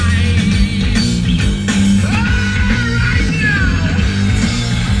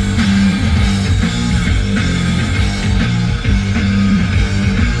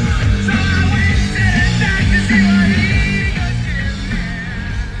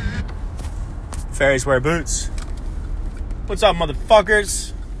Fairies wear boots. What's up,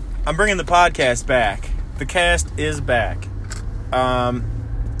 motherfuckers? I'm bringing the podcast back. The cast is back. Yeah,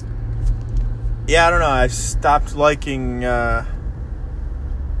 I don't know. I've stopped liking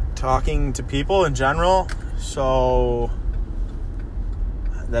talking to people in general. So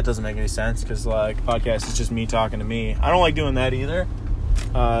that doesn't make any sense because, like, podcast is just me talking to me. I don't like doing that either.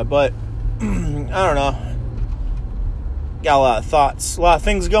 But I don't know. Got a lot of thoughts, a lot of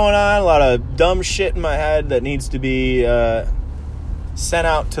things going on, a lot of dumb shit in my head that needs to be sent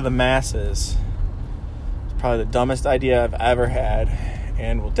out to the masses. It's probably the dumbest idea I've ever had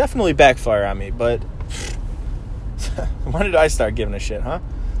and will definitely backfire on me, but when did I start giving a shit, huh?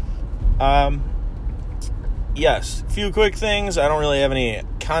 Yes, a few quick things. I don't really have any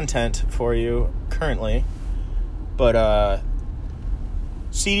content for you currently, but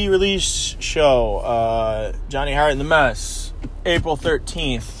CD release show, Johnny Hart and the Mess, April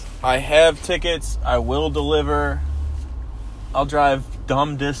 13th. I have tickets. I will deliver. I'll drive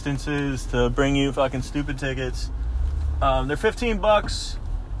dumb distances to bring you fucking stupid tickets. They're $15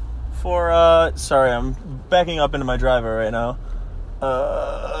 for, sorry, I'm backing up into my driver right now.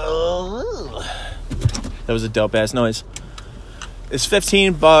 That was a dope-ass noise. It's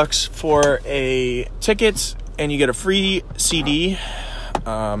 $15 for a ticket, and you get a free CD.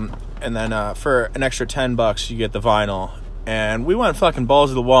 And then for an extra $10 you get the vinyl. And we went fucking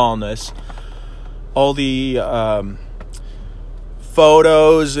balls to the wall on this. All the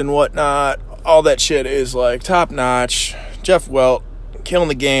photos and whatnot, all that shit is like top notch. Jeff Welt killing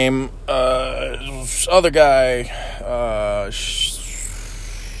the game. Other guy,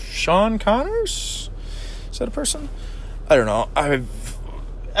 Sean Connors, is that a person? I don't know.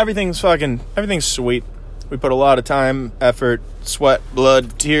 Everything's sweet. We put a lot of time, effort, sweat,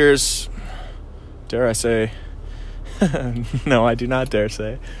 blood, tears. Dare I say? No, I do not dare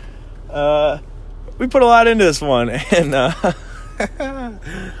say. We put a lot into this one, and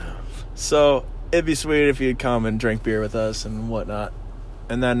so it'd be sweet if you'd come and drink beer with us and whatnot.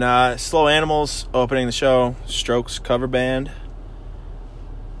 And then Slow Animals opening the show, Strokes cover band.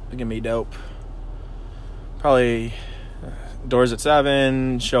 It's gonna be dope. Probably doors at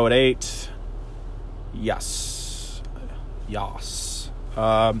 7, show at 8. Yes.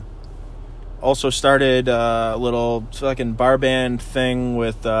 Also started a little fucking bar band thing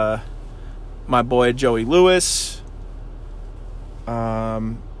with my boy Joey Lewis.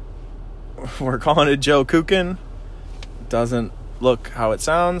 We're calling it Joe Kukin. Doesn't look how it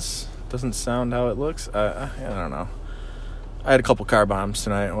sounds. Doesn't sound how it looks. I don't know. I had a couple car bombs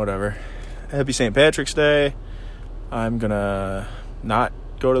tonight. Whatever. Happy St. Patrick's Day. I'm gonna not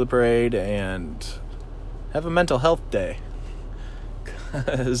go to the parade and have a mental health day.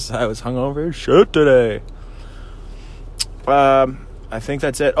 Because I was hungover as shit today. I think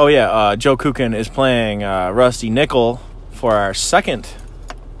that's it. Oh, yeah. Joe Kukin is playing Rusty Nickel for our second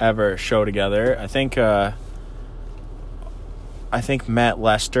ever show together. I think Matt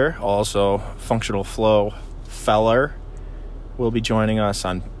Lester, also Functional Flow feller, will be joining us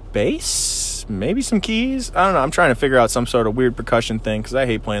on bass. Maybe some keys. I don't know. I'm trying to figure out some sort of weird percussion thing because I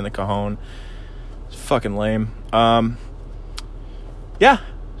hate playing the cajon. It's fucking lame. Yeah,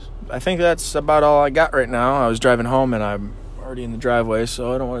 I think that's about all I got right now. I was driving home and I'm already in the driveway,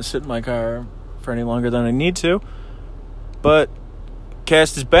 so I don't want to sit in my car for any longer than I need to. But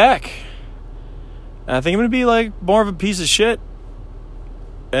cast is back. And I think I'm going to be like more of a piece of shit.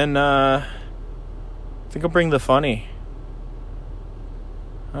 And I think I'll bring the funny.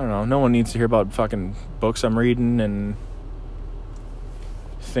 I don't know. No one needs to hear about fucking books I'm reading and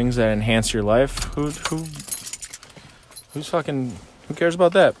things that enhance your life. Who cares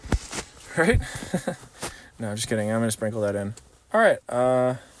about that? Right? No, I'm just kidding. I'm going to sprinkle that in. All right.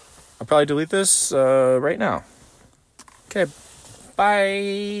 I'll probably delete this right now. Okay.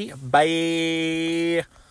 Bye. Bye.